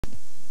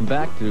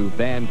Back to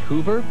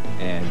Vancouver,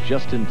 and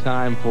just in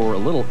time for a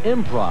little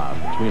improv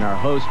between our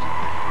host,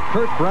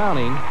 Kurt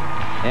Browning,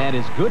 and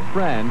his good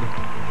friend,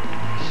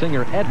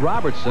 singer Ed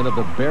Robertson of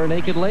the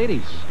Barenaked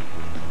Ladies.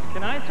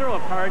 Can I throw a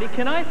party?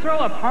 Can I throw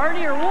a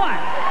party or what?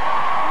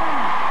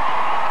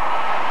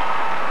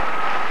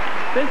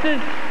 This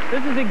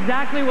is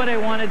exactly what I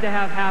wanted to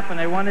have happen.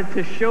 I wanted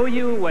to show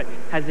you what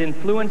has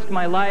influenced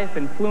my life,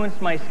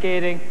 influenced my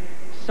skating.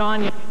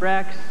 Sonia,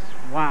 Rex,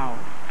 wow.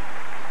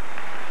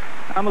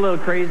 I'm a little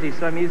crazy,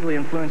 so I'm easily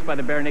influenced by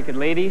the Barenaked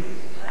Ladies.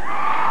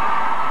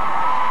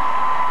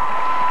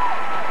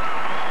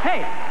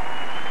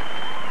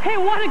 Hey,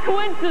 what a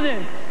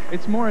coincidence!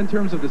 It's more in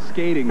terms of the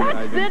skating that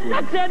I've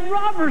influenced. That's Ed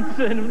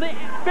Robertson of the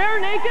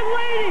Barenaked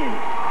Ladies!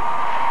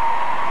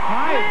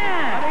 Hi,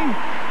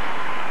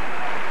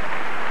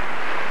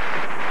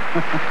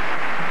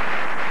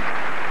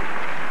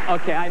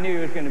 buddy! Okay, I knew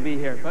he was going to be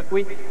here, but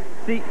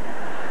see,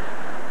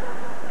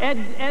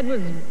 Ed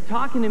was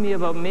talking to me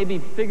about maybe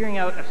figuring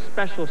out a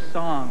special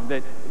song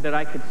that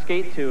I could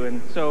skate to,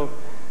 and so,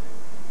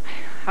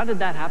 how did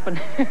that happen?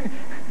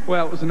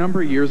 Well, it was a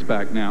number of years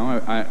back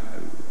now.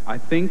 I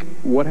think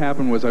what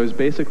happened was I was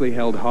basically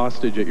held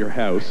hostage at your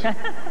house,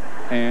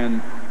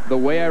 and the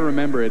way I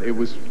remember it, it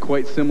was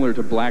quite similar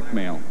to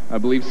blackmail. I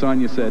believe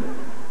Sonia said,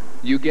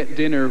 "You get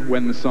dinner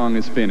when the song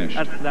is finished."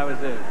 That was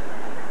it.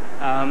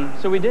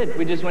 So we did.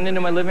 We just went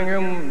into my living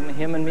room,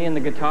 him and me and the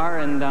guitar,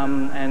 and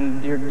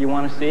you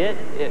want to see it?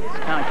 It's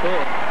kind of cool.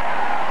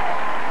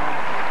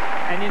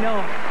 And you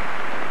know,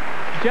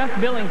 Jeff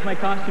Billings, my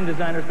costume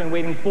designer, has been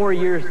waiting 4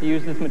 years to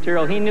use this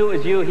material. He knew it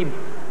was you. He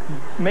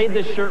made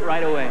this shirt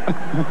right away.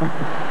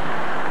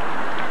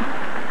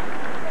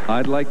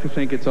 I'd like to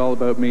think it's all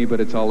about me, but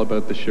it's all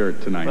about the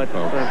shirt tonight,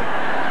 folks.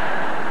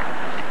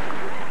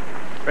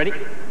 Ready?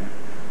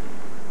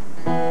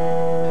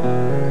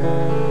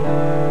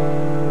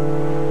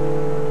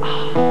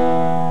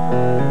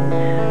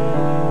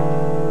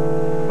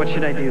 What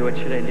should I do? What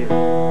should I do?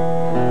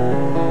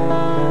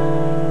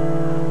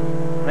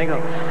 I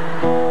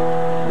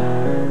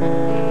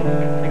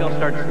think I'll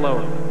start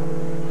slow.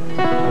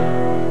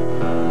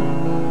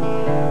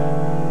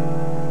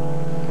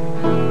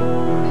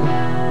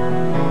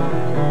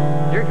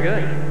 You're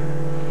good.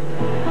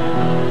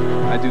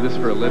 I do this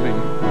for a living.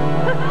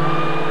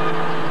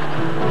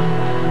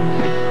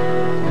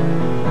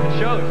 It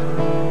shows.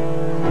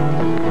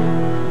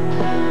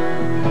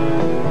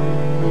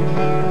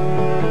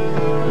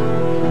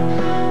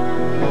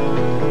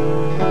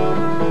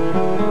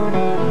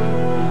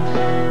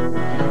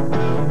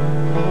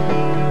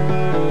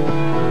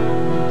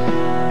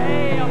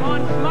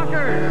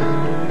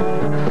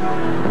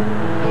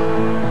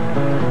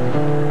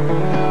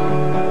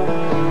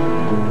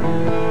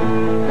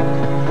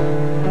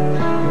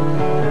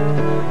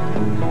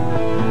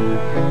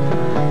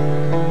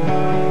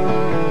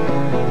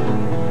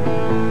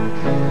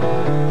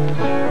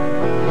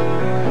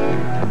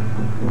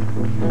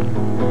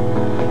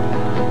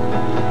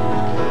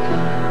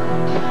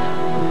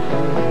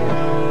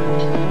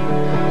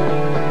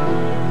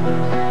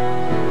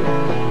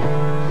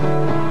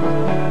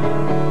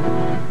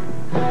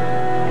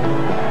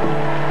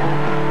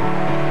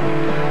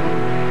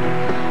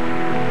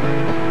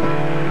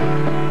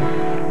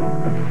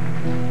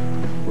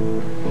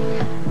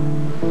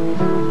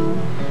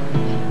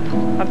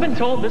 I've been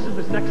told this is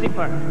the sexy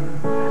part.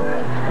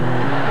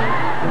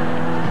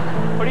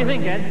 What do you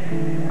think, Ed?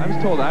 I was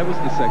told I was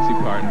the sexy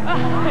part.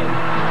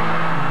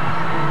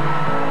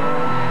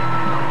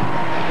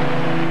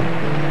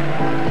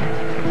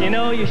 You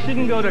know, you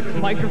shouldn't go to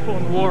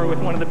microphone war with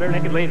one of the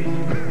Barenaked Ladies.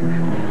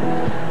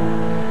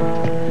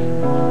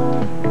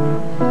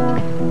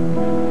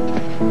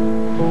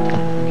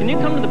 Can you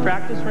come to the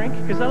practice rink?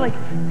 Because I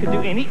could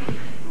do any...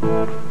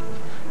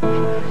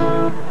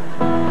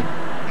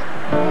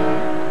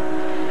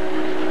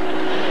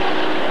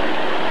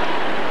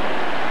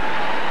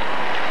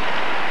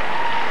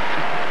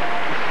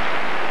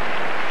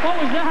 What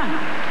was that?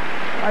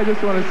 I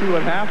just want to see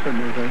what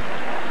happened with it.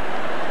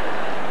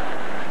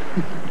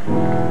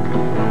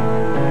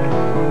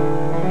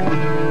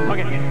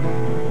 Okay.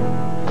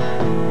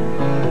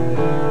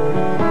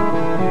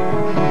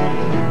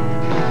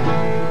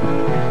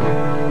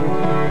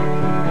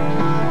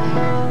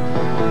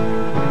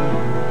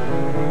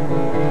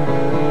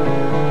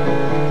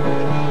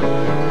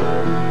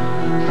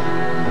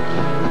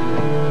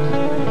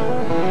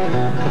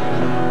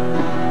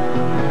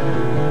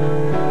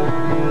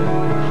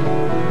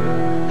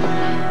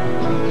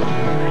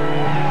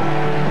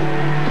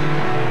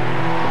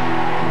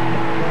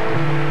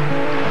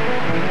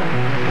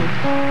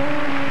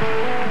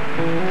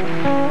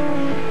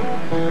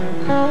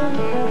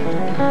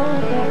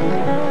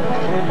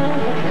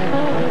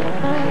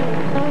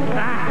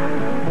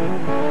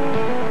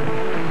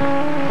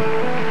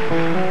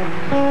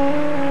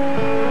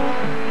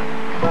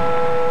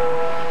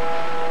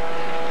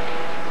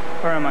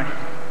 Where am I?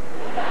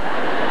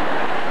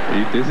 Are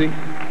you dizzy?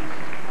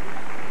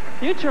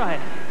 You try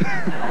it.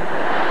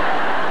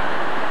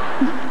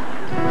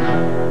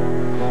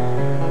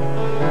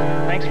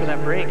 Thanks for that.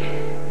 that break.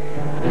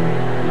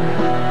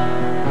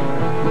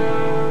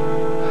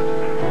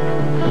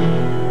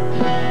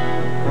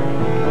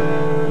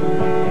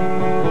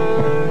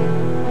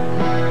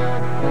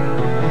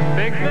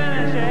 Big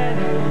finish, Ed.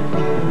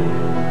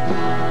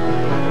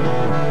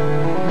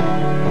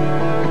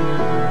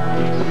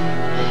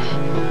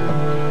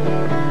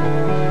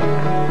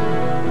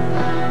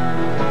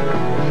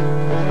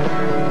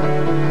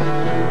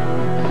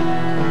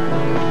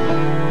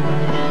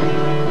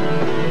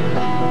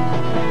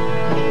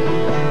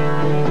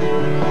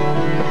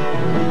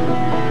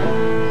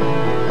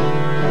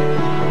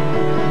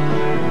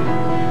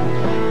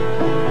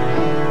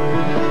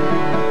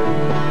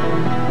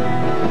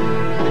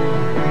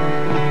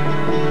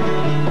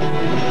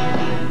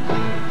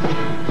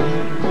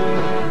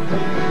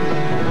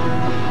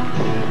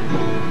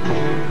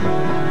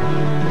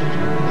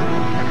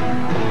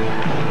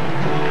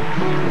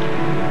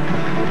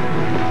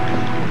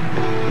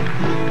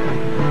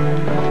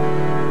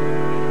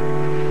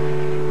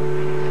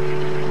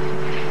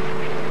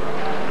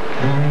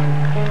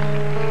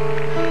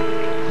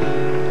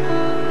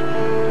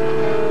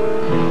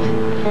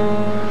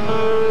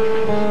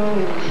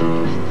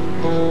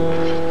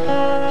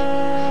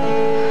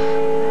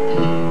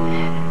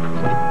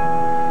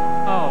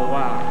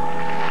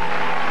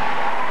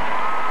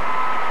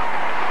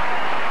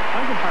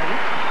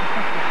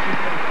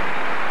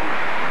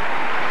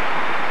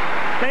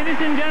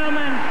 Ladies and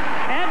gentlemen,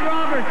 Ed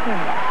Robertson.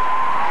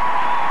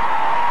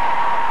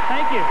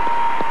 Thank you.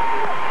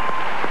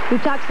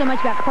 We've talked so much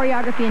about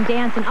choreography and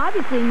dance, and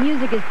obviously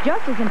music is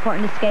just as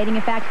important as skating.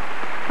 In fact,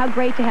 how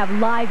great to have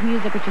live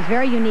music, which is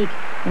very unique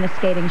in a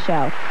skating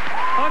show.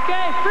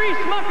 Okay, free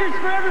Smuckers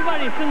for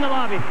everybody. It's in the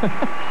lobby.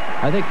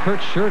 I think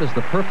Kurt's shirt is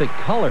the perfect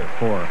color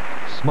for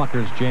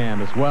Smucker's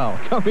Jam as well.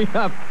 Coming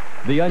up,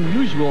 the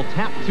unusual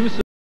tap 2